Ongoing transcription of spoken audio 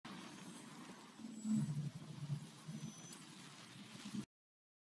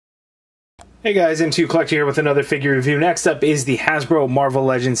Hey guys, MCU Collector here with another figure review. Next up is the Hasbro Marvel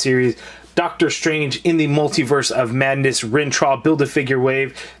Legends series, Doctor Strange in the Multiverse of Madness Rintrah Build-A-Figure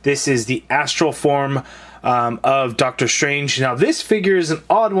Wave. This is the astral form of Doctor Strange. Now this figure is an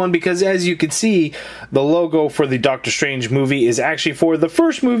odd one because, as you can see, the logo for the Doctor Strange movie is actually for the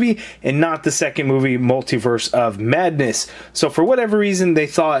first movie and not the second movie, Multiverse of Madness. So for whatever reason, they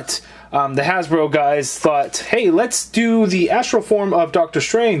thought, the Hasbro guys thought, hey, let's do the astral form of Doctor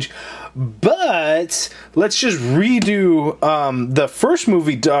Strange, but let's just redo the first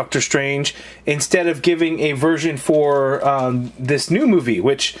movie Doctor Strange instead of giving a version for this new movie,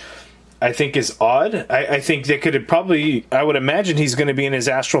 which I think is odd. I think they could have probably, I would imagine he's going to be in his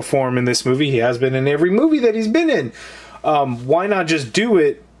astral form in this movie. He has been in every movie that he's been in. Why not just do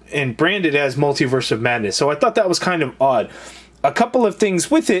it and brand it as Multiverse of Madness? So I thought that was kind of odd. A couple of things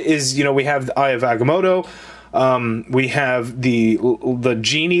with it is, you know, we have the Eye of Agamotto. We have the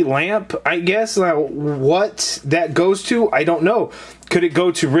genie lamp, I guess. Now, what that goes to, I don't know. Could it go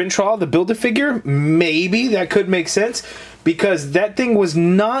to Rintrah, the Build-A-Figure? Maybe. That could make sense, because that thing was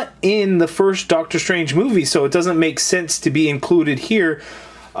not in the first Doctor Strange movie, so it doesn't make sense to be included here.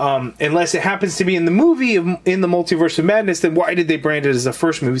 Unless it happens to be in the movie, in the Multiverse of Madness, then why did they brand it as the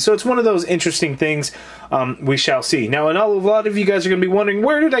first movie? So it's one of those interesting things. We shall see. Now, and a lot of you guys are going to be wondering,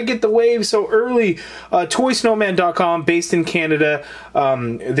 where did I get the wave so early? ToySnowman.com, based in Canada.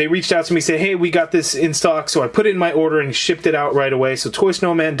 They reached out to me, said, hey, we got this in stock. So I put in my order and shipped it out right away. So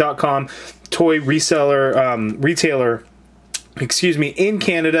ToySnowman.com, toy reseller, retailer, excuse me, in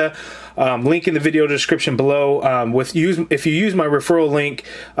Canada. Link in the video description below. If you use my referral link,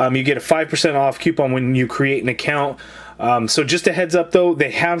 you get a 5% off coupon when you create an account. So just a heads up though,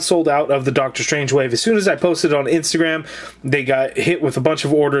 they have sold out of the Doctor Strange wave. As soon as I posted on Instagram, they got hit with a bunch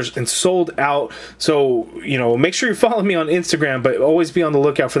of orders and sold out. So, you know, make sure you follow me on Instagram, but always be on the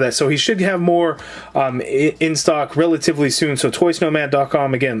lookout for that. So he should have more in stock relatively soon. So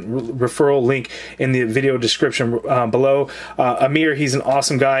ToySnowman.com, again, referral link in the video description below. Amir, he's an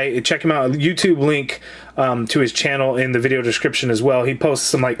awesome guy. Check him out. YouTube link to his channel in the video description as well. He posts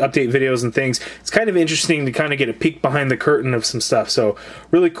some like update videos and things. It's kind of interesting to kind of get a peek behind the curtain of some stuff. So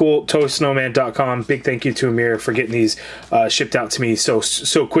really cool. ToySnowman.com. Big thank you to Amir for getting these shipped out to me so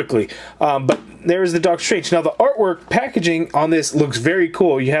quickly. But there's the Doctor Strange. Now the artwork packaging on this looks very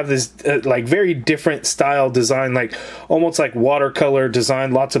cool. You have this like very different style design, like almost like watercolor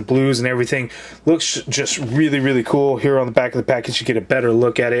design, lots of blues and everything. Looks just really cool. Here on the back of the package you get a better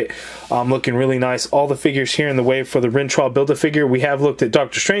look at it. Looking really nice. All the figures here in the wave for the Rintrah Build-A-Figure. We have looked at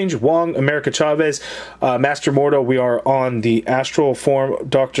Doctor Strange, Wong, America Chavez, Master Mordo. We are on the astral form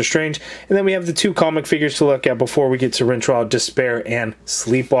Doctor Strange, and then we have the two comic figures to look at before we get to Rintrah, Despair and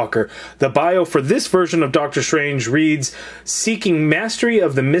Sleepwalker. The bio for this version of Doctor Strange reads, seeking mastery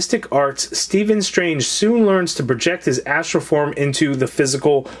of the mystic arts, Stephen Strange soon learns to project his astral form into the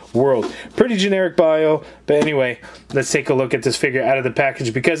physical world. Pretty generic bio, but anyway, let's take a look at this figure out of the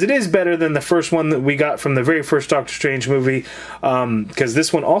package, because it is better than the first one that we got from the very first Doctor Strange movie, because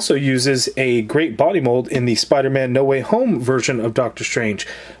this one also uses a great body mold in the Spider-Man No Way Home version of Doctor Strange.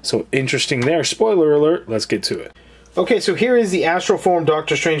 So interesting there. Spoiler alert, let's get to it. Okay, so here is the astral form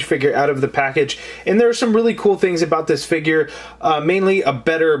Doctor Strange figure out of the package, and there are some really cool things about this figure, mainly a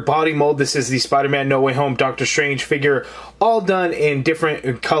better body mold. This is the Spider-Man No Way Home Doctor Strange figure, all done in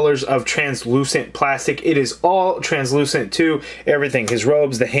different colors of translucent plastic. It is all translucent too, everything, his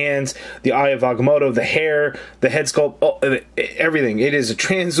robes, the hands, the Eye of Agamotto, the hair, the head sculpt, everything. It is a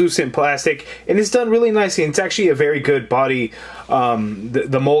translucent plastic, and it's done really nicely, and it's actually a very good body.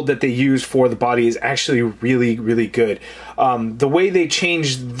 The mold that they use for the body is actually really good. The way they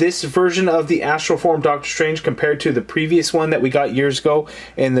changed this version of the astral form Doctor Strange compared to the previous one that we got years ago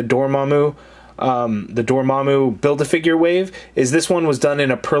in the Dormammu Build-A-Figure wave is this one was done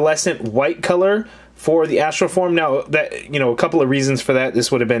in a pearlescent white color for the astral form. Now, that, you know, a couple of reasons for that.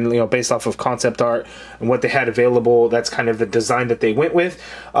 This would have been, you know, based off of concept art and what they had available. That's kind of the design that they went with.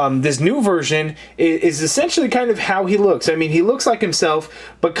 This new version is essentially kind of how he looks. I mean, he looks like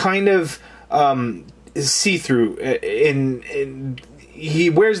himself, but kind of see-through.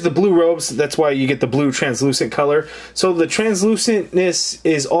 He wears the blue robes, that's why you get the blue translucent color. So the translucentness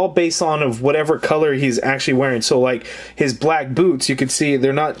is all based on of whatever color he's actually wearing. So like his black boots, you can see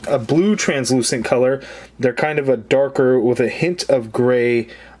they're not a blue translucent color. They're kind of a darker with a hint of gray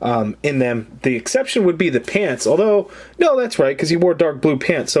in them. The exception would be the pants, although, no, that's right, because he wore dark blue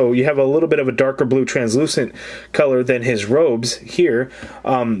pants, so you have a little bit of a darker blue translucent color than his robes here.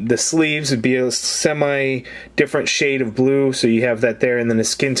 The sleeves would be a semi-different shade of blue, so you have that there, and then the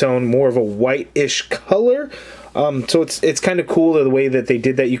skin tone, more of a white-ish color. So it's kind of cool the way that they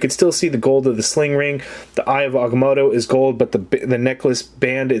did that. You could still see the gold of the sling ring. The Eye of Agamotto is gold, but the necklace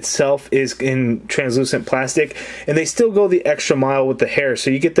band itself is in translucent plastic. And they still go the extra mile with the hair. So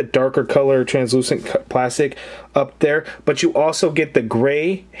you get the darker color translucent plastic up there, but you also get the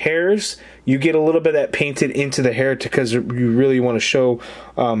gray hairs. You get a little bit of that painted into the hair because you really want to show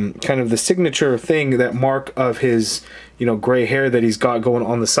kind of the signature thing, that mark of his, you know, gray hair that he's got going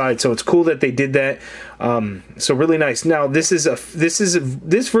on the side. So it's cool that they did that. So really nice. Now this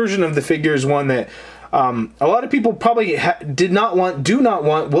version of the figure is one that a lot of people probably do not want,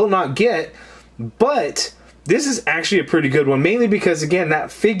 will not get, but this is actually a pretty good one, mainly because, again,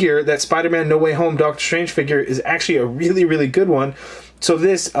 that figure, that Spider-Man No Way Home Doctor Strange figure, is actually a really, really good one. So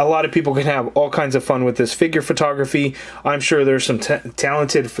a lot of people can have all kinds of fun with this figure photography. I'm sure there's some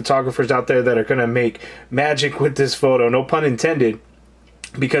talented photographers out there that are going to make magic with this photo, no pun intended,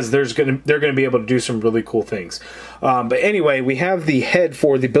 because they're going to be able to do some really cool things. But anyway, we have the head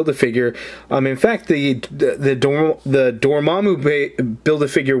for the Build-A-Figure. In fact, the Dormammu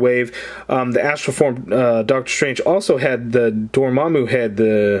Build-A-Figure wave, the Astral Form Doctor Strange also had the Dormammu head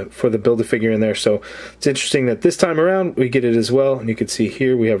for the Build-A-Figure in there. So it's interesting that this time around we get it as well. And you can see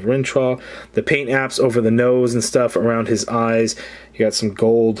here we have Rintrah, the paint apps over the nose and stuff around his eyes. You got some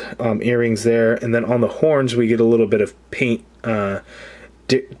gold earrings there, and then on the horns we get a little bit of paint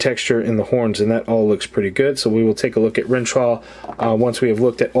texture in the horns, and that all looks pretty good. So we will take a look at Rintrah once we have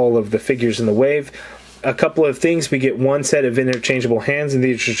looked at all of the figures in the wave. A couple of things: we get one set of interchangeable hands, and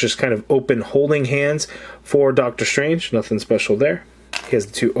these are just kind of open holding hands for Doctor Strange. Nothing special there. He has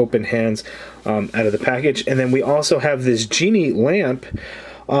the two open hands out of the package. And then we also have this genie lamp,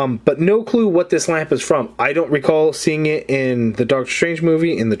 but no clue what this lamp is from. I don't recall seeing it in the Doctor Strange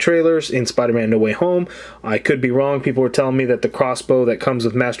movie, in the trailers, in Spider-Man No Way Home. I could be wrong. People were telling me that the crossbow that comes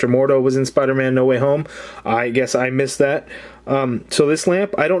with Master Mordo was in Spider-Man No Way Home. I guess I missed that. So this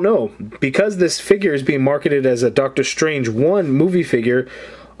lamp, I don't know. Because this figure is being marketed as a Doctor Strange 1 movie figure,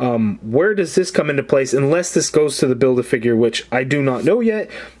 where does this come into place, unless this goes to the Build-A-Figure, which I do not know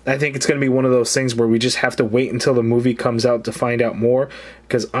yet. I think it's going to be one of those things where we just have to wait until the movie comes out to find out more,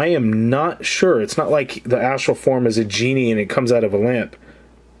 because I am not sure. It's not like the Astral Form is a genie and it comes out of a lamp.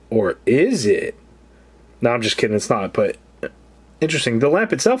 Or is it? No, I'm just kidding, it's not, but interesting. The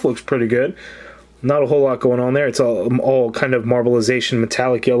lamp itself looks pretty good. Not a whole lot going on there. It's all kind of marbleization,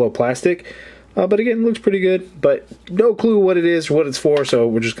 metallic yellow plastic. But again, looks pretty good, but no clue what it is, what it's for, so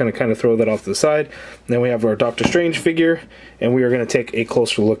we're just going to kind of throw that off to the side. And then we have our Doctor Strange figure, and we are going to take a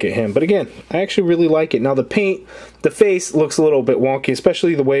closer look at him. But again, I actually really like it. Now the paint, the face looks a little bit wonky,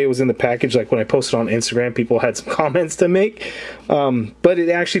 especially the way it was in the package. Like when I posted on Instagram, people had some comments to make. But it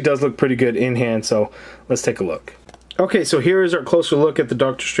actually does look pretty good in hand, so let's take a look. Okay, so here is our closer look at the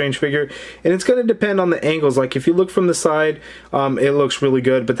Doctor Strange figure, and it's going to depend on the angles. Like if you look from the side, it looks really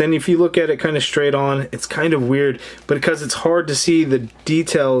good, but then if you look at it kind of straight on, it's kind of weird, but because it's hard to see the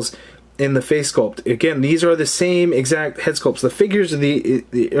details in the face sculpt. Again, these are the same exact head sculpts. The figures are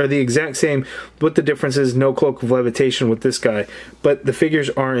the exact same, but the difference is no cloak of levitation with this guy. But the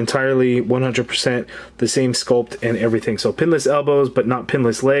figures are entirely 100% the same sculpt and everything. So pinless elbows, but not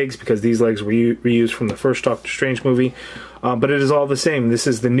pinless legs, because these legs were reused from the first Doctor Strange movie. But it is all the same. This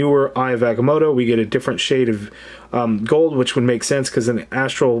is the newer Eye of Agamotto. We get a different shade of gold, which would make sense because in the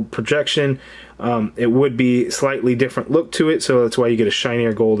astral projection, it would be slightly different look to it. So that's why you get a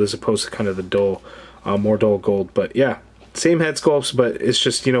shinier gold as opposed to kind of the dull, more dull gold. But yeah, same head sculpts, but it's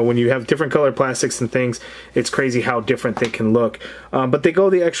just, you know, when you have different color plastics and things, it's crazy how different they can look. But they go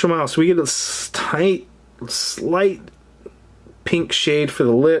the extra mile. So we get a slight pink shade for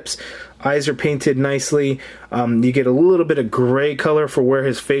the lips. Eyes are painted nicely. You get a little bit of gray color for where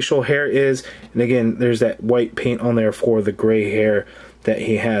his facial hair is. And again, there's that white paint on there for the gray hair that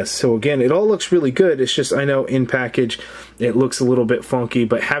he has. So again, it all looks really good. It's just, I know in package it looks a little bit funky,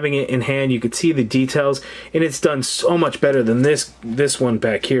 but having it in hand, you could see the details, and it's done so much better than this one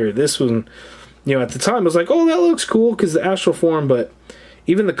back here. This one, you know, at the time I was like, oh, that looks cool because the Astral Form, but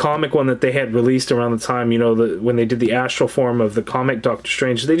even the comic one that they had released around the time, you know, when they did the Astral Form of the comic Doctor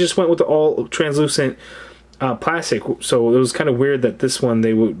Strange, they just went with the all translucent plastic. So it was kind of weird that this one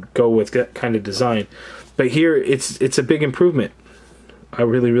they would go with that kind of design. But here, it's a big improvement. I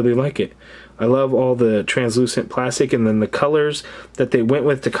really, really like it. I love all the translucent plastic, and then the colors that they went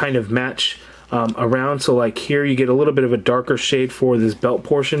with to kind of match around. So like here you get a little bit of a darker shade for this belt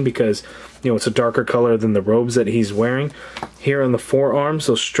portion because, you know, it's a darker color than the robes that he's wearing. Here on the forearms,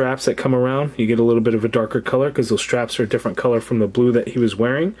 those straps that come around, you get a little bit of a darker color because those straps are a different color from the blue that he was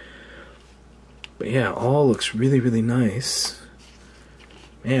wearing. But yeah, all looks really, really nice.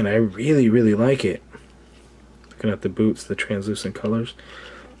 Man, I really, really like it. Looking at the boots, the translucent colors.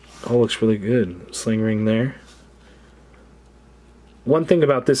 All looks really good. Sling ring there. One thing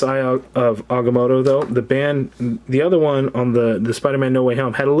about this Eye of Agamotto, though, the band, the other one on the Spider-Man No Way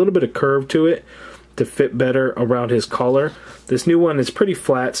Home had a little bit of curve to it to fit better around his collar. This new one is pretty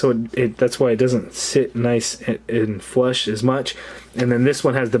flat, so that's why it doesn't sit nice and flush as much. And then this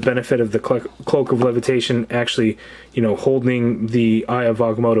one has the benefit of the Cloak of Levitation actually, you know, holding the Eye of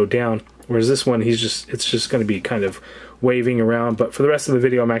Agamotto down. Whereas this one, it's just going to be kind of waving around. But for the rest of the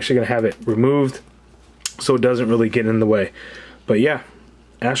video, I'm actually going to have it removed so it doesn't really get in the way. But yeah,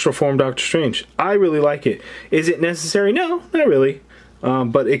 Astral Form Doctor Strange. I really like it. Is it necessary? No, not really.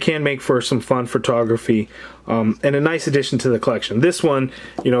 But it can make for some fun photography and a nice addition to the collection. This one,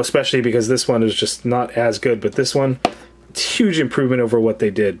 you know, especially because this one is just not as good, but this one, it's huge improvement over what they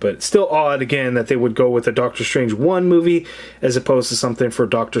did. But it's still odd, again, that they would go with a Doctor Strange 1 movie as opposed to something for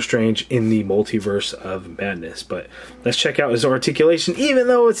Doctor Strange in the Multiverse of Madness. But let's check out his articulation. Even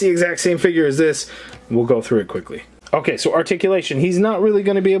though it's the exact same figure as this, we'll go through it quickly. Okay, so articulation. He's not really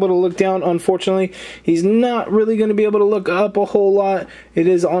going to be able to look down, unfortunately. He's not really going to be able to look up a whole lot. It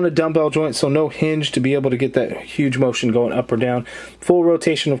is on a dumbbell joint, so no hinge to be able to get that huge motion going up or down. Full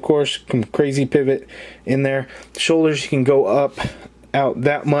rotation, of course, some crazy pivot in there. Shoulders, you can go up, out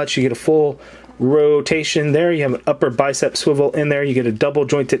that much. You get a full rotation there. You have an upper bicep swivel in there. You get a double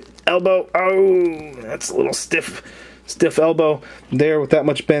jointed elbow. Oh, that's a little stiff elbow there with that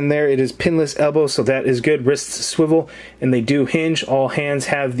much bend there. It is pinless elbow, so that is good. Wrists swivel, and they do hinge. All hands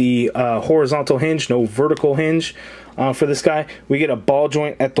have the horizontal hinge, no vertical hinge for this guy. We get a ball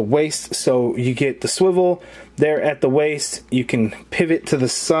joint at the waist, so you get the swivel there at the waist. You can pivot to the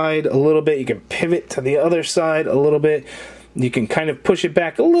side a little bit. You can pivot to the other side a little bit. You can kind of push it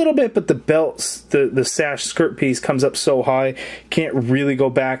back a little bit, but the belts, the sash skirt piece comes up so high, can't really go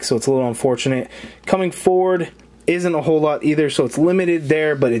back, so it's a little unfortunate. Coming forward isn't a whole lot either, so it's limited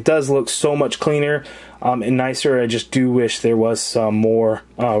there, but it does look so much cleaner and nicer. I just do wish there was some more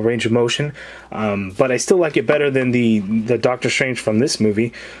range of motion, but I still like it better than the Doctor Strange from this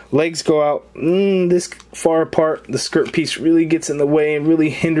movie. Legs go out this far apart. The skirt piece really gets in the way and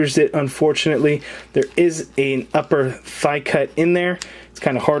really hinders it, unfortunately. There is an upper thigh cut in there. It's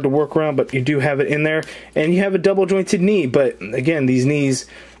kind of hard to work around, but you do have it in there. And you have a double jointed knee, but again, these knees,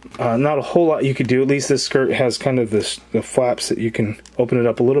 not a whole lot you could do. At least this skirt has kind of the flaps that you can open it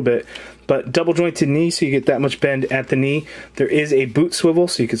up a little bit. But double jointed knee, so you get that much bend at the knee. There is a boot swivel,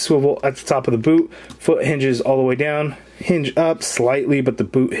 so you can swivel at the top of the boot. Foot hinges all the way down. Hinge up slightly, but the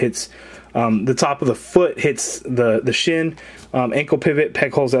boot hits, the top of the foot hits the shin. Ankle pivot,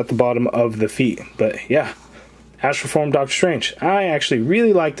 peg holes at the bottom of the feet. But yeah, Astral Form Doctor Strange. I actually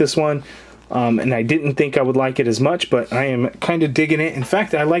really like this one. And I didn't think I would like it as much, but I am kind of digging it. In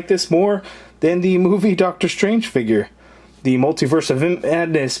fact, I like this more than the movie Doctor Strange figure. The Multiverse of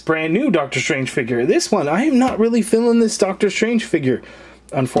Madness brand new Doctor Strange figure. This one, I am not really feeling this Doctor Strange figure,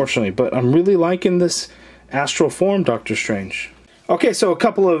 unfortunately, but I'm really liking this Astral Form Doctor Strange. Okay, so a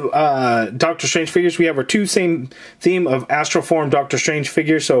couple of Doctor Strange figures. We have our two same theme of Astral Form Doctor Strange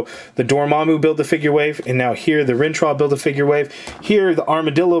figures. So the Dormammu Build-A-Figure Wave, and now here the Rintrah Build-A-Figure Wave. Here the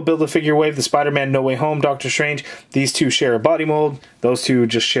Armadillo Build-A-Figure Wave, the Spider-Man No Way Home Doctor Strange. These two share a body mold. Those two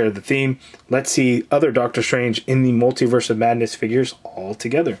just share the theme. Let's see other Doctor Strange in the Multiverse of Madness figures all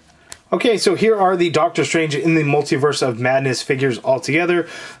together. Okay, so here are the Doctor Strange in the Multiverse of Madness figures all together.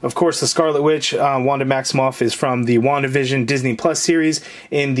 Of course, the Scarlet Witch, Wanda Maximoff, is from the WandaVision Disney Plus series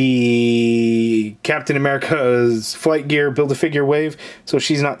in the Captain America's Flight Gear Build-A-Figure Wave. So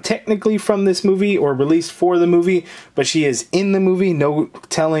she's not technically from this movie or released for the movie, but she is in the movie. No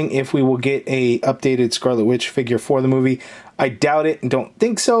telling if we will get a updated Scarlet Witch figure for the movie. I doubt it and don't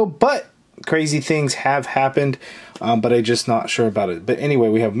think so, but crazy things have happened, but I'm just not sure about it. But anyway,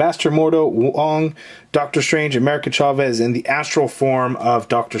 we have Master Mordo, Wong, Doctor Strange, America Chavez, and the Astral Form of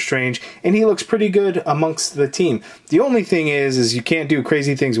Doctor Strange, and he looks pretty good amongst the team. The only thing is you can't do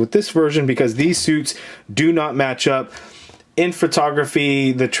crazy things with this version because these suits do not match up. In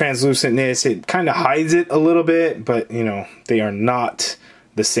photography, the translucentness, it kind of hides it a little bit, but, you know, they are not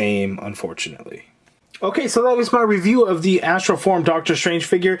the same, unfortunately. Okay, so that is my review of the Astral Form Doctor Strange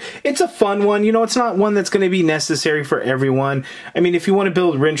figure. It's a fun one. You know, it's not one that's going to be necessary for everyone. I mean, if you want to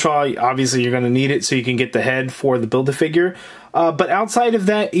build Rintrah, obviously you're going to need it so you can get the head for the Build-A-Figure. But outside of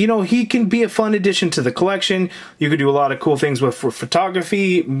that, you know, he can be a fun addition to the collection. You could do a lot of cool things with for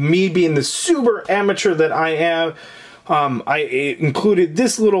photography. Me being the super amateur that I am, I included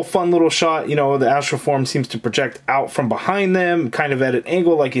this little fun little shot. You know, the astral form seems to project out from behind them, kind of at an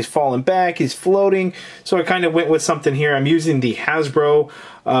angle, like he's falling back, he's floating. So I kind of went with something here. I'm using the Hasbro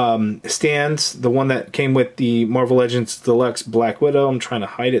stands, the one that came with the Marvel Legends Deluxe Black Widow. I'm trying to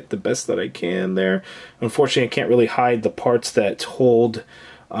hide it the best that I can there. Unfortunately, I can't really hide the parts that hold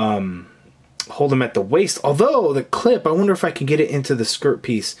them at the waist. Although the clip, I wonder if I can get it into the skirt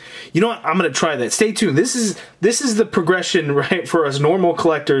piece. You know what? I'm going to try that. Stay tuned. This is the progression, right, for us normal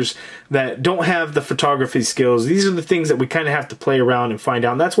collectors that don't have the photography skills. These are the things that we kind of have to play around and find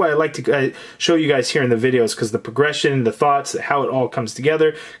out. And that's why I like to show you guys here in the videos, because the progression, the thoughts, how it all comes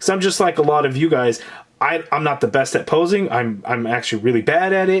together. Because I'm just like a lot of you guys. I'm not the best at posing. I'm actually really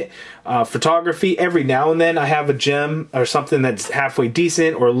bad at it. Photography, every now and then I have a gem or something that's halfway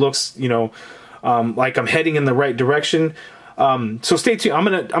decent or looks, you know, like I'm heading in the right direction. So stay tuned. I'm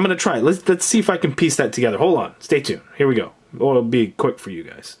gonna try it. Let's see if I can piece that together. Hold on. Stay tuned. Here we go. Oh, it'll be quick for you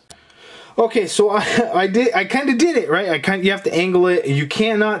guys. Okay, so I kind of did it, right? You have to angle it. You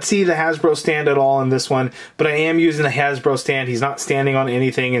cannot see the Hasbro stand at all in this one, but I am using the Hasbro stand. He's not standing on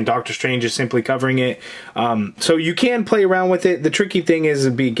anything, and Doctor Strange is simply covering it. So you can play around with it. The tricky thing is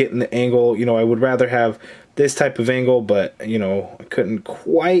getting the angle. You know, I would rather have this type of angle, but you know, I couldn't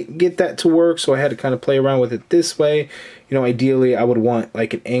quite get that to work, so I had to kind of play around with it this way. You know, ideally I would want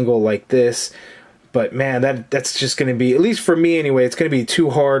like an angle like this. But man, that's just going to be, at least for me anyway, it's going to be too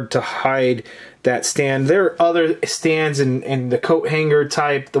hard to hide that stand. There are other stands in the coat hanger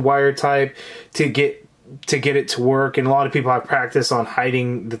type, the wire type, to get it to work. And a lot of people have practice on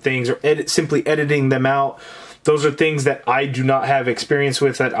hiding the things or simply editing them out. Those are things that I do not have experience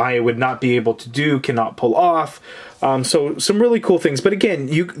with, that I would not be able to do, cannot pull off. So some really cool things. But again,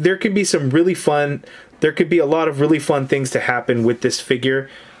 there could be some really fun, there could be a lot of really fun things to happen with this figure.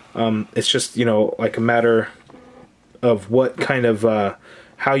 It's just, you know, like a matter of what kind of,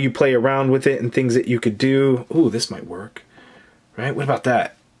 how you play around with it and things that you could do. Ooh, this might work, right? What about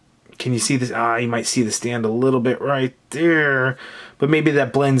that? Can you see this? You might see the stand a little bit right there, but maybe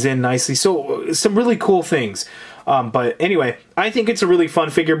that blends in nicely. So some really cool things. But anyway, I think it's a really fun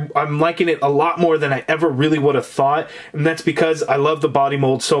figure. I'm liking it a lot more than I ever really would have thought. And that's because I love the body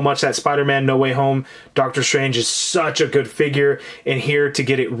mold so much. That Spider-Man No Way Home Doctor Strange is such a good figure. And here to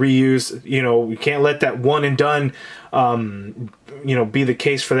get it reused, you know, you can't let that one and done, you know, be the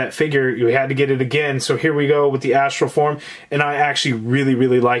case for that figure. You had to get it again. So here we go with the Astral form. And I actually really,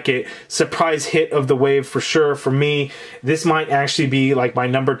 really like it. Surprise hit of the wave for sure. For me, this might actually be like my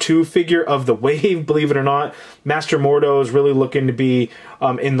 #2 figure of the wave, believe it or not. Master Mordo is really looking to be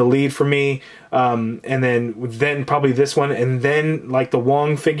in the lead for me. And then probably this one, and then like the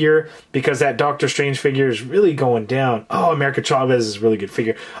Wong figure, because that Doctor Strange figure is really going down. Oh, America Chavez is a really good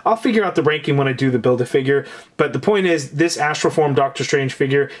figure. I'll figure out the ranking when I do the Build-A-Figure, but the point is, this Astral Form Doctor Strange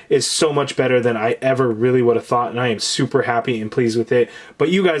figure is so much better than I ever really would have thought, and I am super happy and pleased with it. But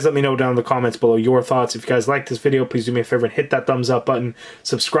you guys let me know down in the comments below your thoughts. If you guys like this video, please do me a favor and hit that thumbs up button.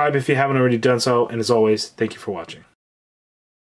 Subscribe if you haven't already done so, and as always, thank you for watching.